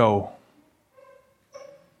find it so?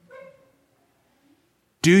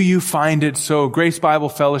 Do you find it so? Grace Bible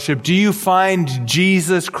Fellowship, do you find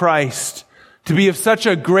Jesus Christ to be of such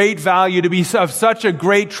a great value, to be of such a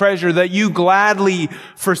great treasure that you gladly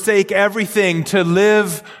forsake everything to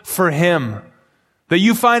live for him? That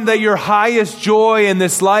you find that your highest joy in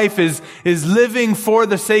this life is living for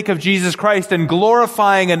the sake of Jesus Christ and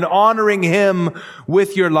glorifying and honoring him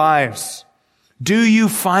with your lives. Do you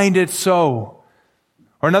find it so?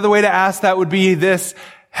 Or another way to ask that would be this: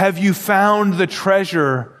 have you found the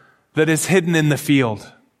treasure that is hidden in the field?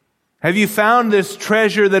 Have you found this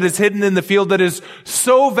treasure that is hidden in the field that is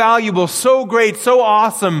so valuable, so great, so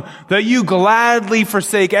awesome that you gladly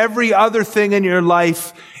forsake every other thing in your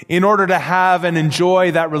life in order to have and enjoy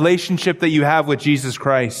that relationship that you have with Jesus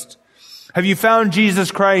Christ? Have you found Jesus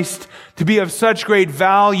Christ to be of such great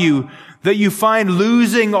value that you find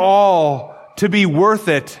losing all to be worth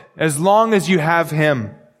it as long as you have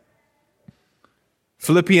him?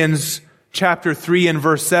 Philippians chapter 3 and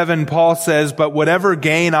verse 7, Paul says, "But whatever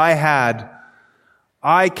gain I had,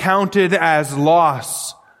 I counted as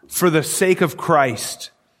loss for the sake of Christ.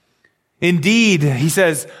 Indeed," he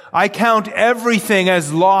says, "I count everything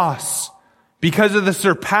as loss because of the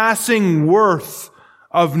surpassing worth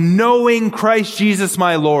of knowing Christ Jesus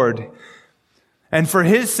my Lord. And for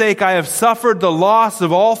his sake I have suffered the loss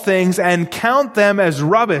of all things and count them as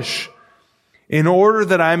rubbish in order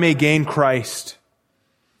that I may gain Christ."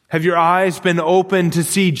 Have your eyes been open to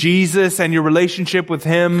see Jesus and your relationship with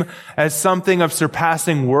him as something of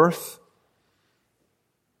surpassing worth?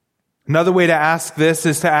 Another way to ask this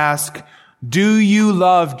is to ask, do you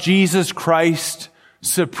love Jesus Christ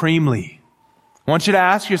supremely? I want you to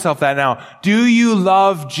ask yourself that now. Do you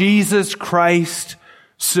love Jesus Christ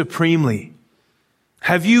supremely?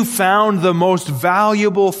 Have you found the most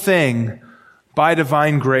valuable thing by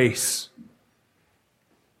divine grace?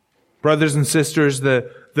 Brothers and sisters, the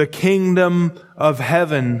kingdom of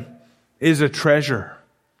heaven is a treasure.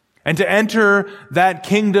 And to enter that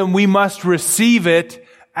kingdom, we must receive it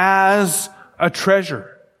as a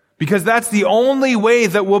treasure. Because that's the only way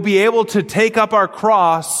that we'll be able to take up our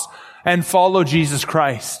cross and follow Jesus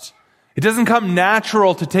Christ. It doesn't come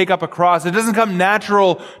natural to take up a cross. It doesn't come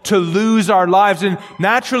natural to lose our lives. And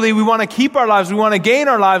naturally, we want to keep our lives. We want to gain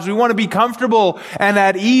our lives. We want to be comfortable and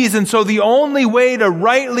at ease. And so the only way to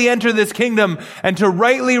rightly enter this kingdom and to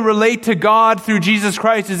rightly relate to God through Jesus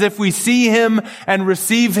Christ is if we see him and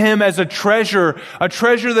receive him as a treasure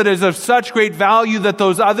that is of such great value that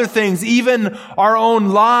those other things, even our own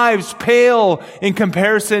lives, pale in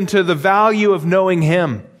comparison to the value of knowing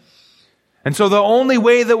him. And so the only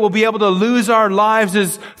way that we'll be able to lose our lives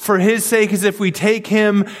is for his sake, is if we take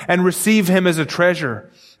him and receive him as a treasure.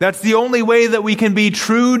 That's the only way that we can be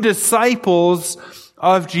true disciples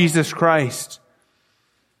of Jesus Christ.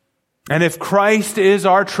 And if Christ is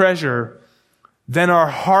our treasure, then our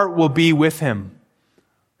heart will be with him.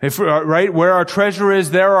 Right? Where our treasure is,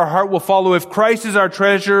 there our heart will follow. If Christ is our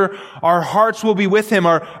treasure, our hearts will be with Him.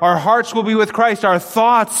 Our hearts will be with Christ. Our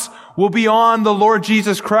thoughts will be on the Lord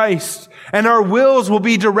Jesus Christ. And our wills will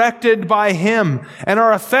be directed by Him. And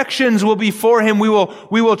our affections will be for Him. We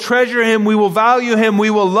will treasure Him. We will value Him. We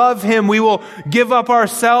will love Him. We will give up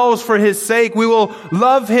ourselves for His sake. We will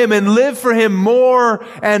love Him and live for Him more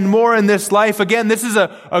and more in this life. Again, this is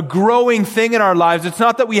a growing thing in our lives. It's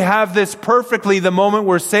not that we have this perfectly the moment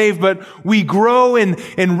we're saved, but we grow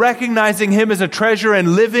in recognizing Him as a treasure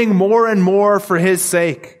and living more and more for His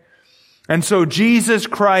sake. And so Jesus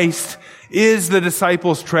Christ is the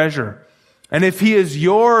disciples' treasure. And if He is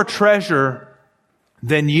your treasure,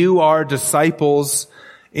 then you are disciples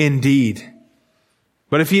indeed.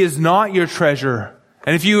 But if He is not your treasure,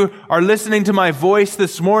 and if you are listening to my voice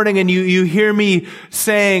this morning and you hear me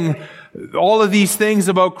saying all of these things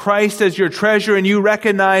about Christ as your treasure and you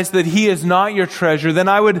recognize that He is not your treasure, then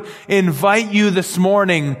I would invite you this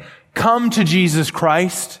morning, come to Jesus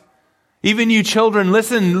Christ. Even you children,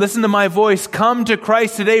 listen to my voice. Come to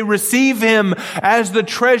Christ today. Receive Him as the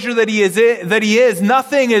treasure that He is.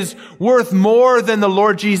 Nothing is worth more than the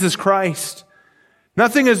Lord Jesus Christ.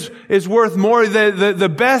 Nothing is worth more.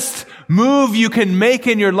 The best move you can make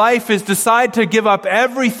in your life is decide to give up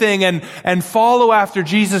everything and follow after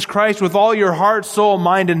Jesus Christ with all your heart, soul,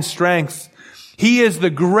 mind, and strength. He is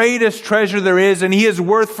the greatest treasure there is, and He is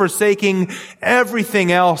worth forsaking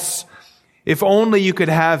everything else. If only you could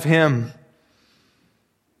have Him.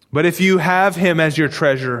 But if you have Him as your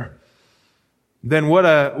treasure, then what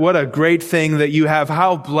a great thing that you have.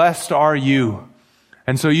 How blessed are you?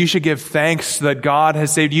 And so you should give thanks that God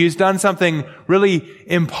has saved you. He's done something really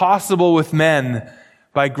impossible with men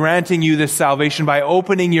by granting you this salvation, by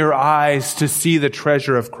opening your eyes to see the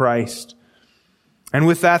treasure of Christ. And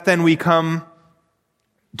with that, then we come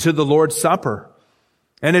to the Lord's Supper.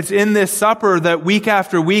 And it's in this supper that week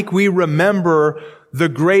after week we remember the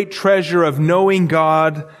great treasure of knowing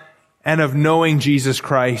God and of knowing Jesus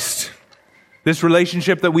Christ. This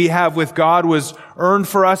relationship that we have with God was earned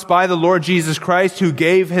for us by the Lord Jesus Christ, who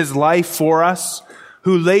gave His life for us,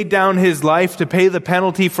 who laid down His life to pay the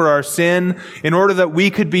penalty for our sin in order that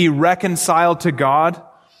we could be reconciled to God.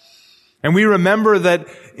 And we remember that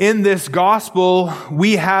in this gospel,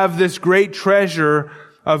 we have this great treasure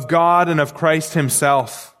of God and of Christ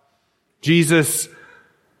Himself. Jesus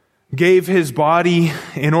gave His body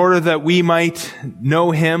in order that we might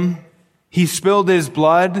know Him. He spilled His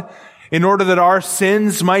blood in order that our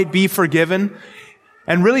sins might be forgiven.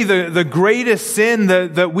 And really the greatest sin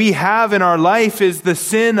that we have in our life is the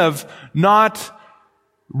sin of not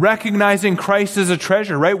recognizing Christ as a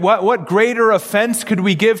treasure, right? What greater offense could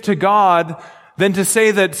we give to God than to say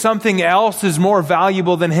that something else is more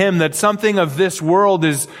valuable than Him, that something of this world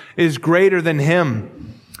is greater than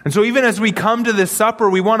Him. And so even as we come to this supper,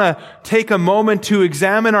 we want to take a moment to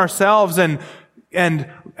examine ourselves and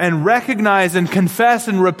recognize and confess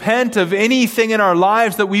and repent of anything in our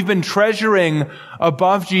lives that we've been treasuring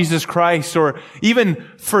above Jesus Christ, or even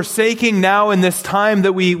forsaking now in this time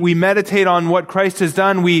that we meditate on what Christ has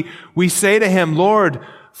done. We say to Him, Lord,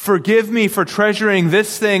 forgive me for treasuring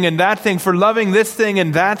this thing and that thing, for loving this thing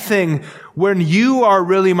and that thing, when You are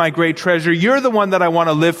really my great treasure. You're the one that I want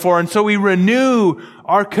to live for. And so we renew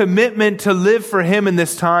our commitment to live for Him in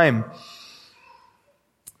this time.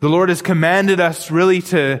 The Lord has commanded us really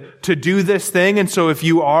to do this thing. And so if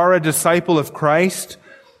you are a disciple of Christ,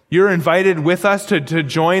 you're invited with us to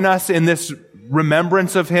join us in this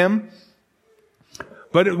remembrance of Him.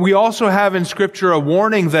 But we also have in Scripture a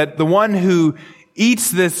warning that the one who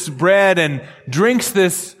eats this bread and drinks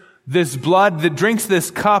this blood, that drinks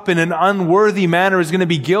this cup in an unworthy manner, is going to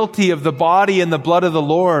be guilty of the body and the blood of the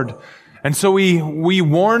Lord. And so we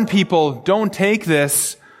warn people, don't take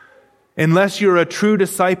this unless you're a true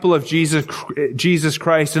disciple of Jesus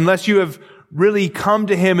Christ, unless you have really come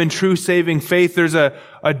to Him in true saving faith. There's a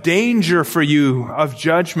danger for you of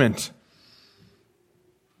judgment.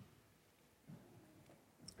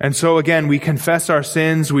 And so again, we confess our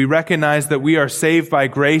sins. We recognize that we are saved by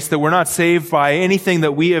grace, that we're not saved by anything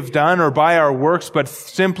that we have done or by our works, but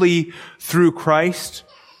simply through Christ.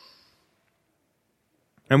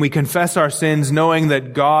 And we confess our sins knowing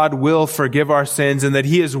that God will forgive our sins and that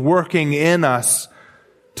He is working in us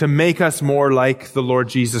to make us more like the Lord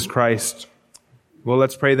Jesus Christ. Well,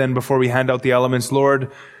 let's pray then before we hand out the elements.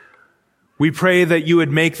 Lord, we pray that You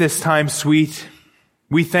would make this time sweet.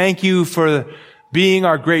 We thank You for being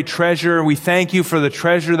our great treasure. We thank You for the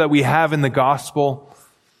treasure that we have in the gospel.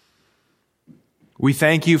 We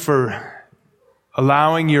thank You for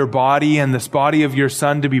allowing Your body and this body of Your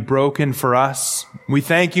Son to be broken for us. We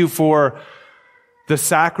thank You for the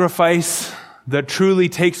sacrifice that truly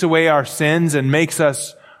takes away our sins and makes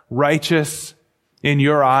us righteous in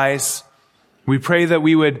your eyes. We pray that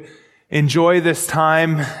we would enjoy this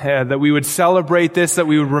time, that we would celebrate this, that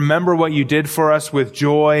we would remember what you did for us with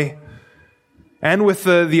joy and with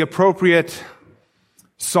the appropriate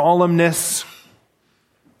solemnness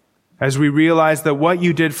as we realize that what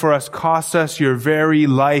you did for us cost us your very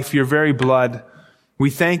life, your very blood.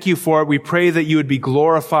 We thank you for it. We pray that you would be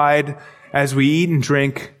glorified as we eat and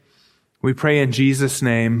drink. We pray in Jesus'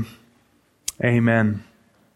 name. Amen.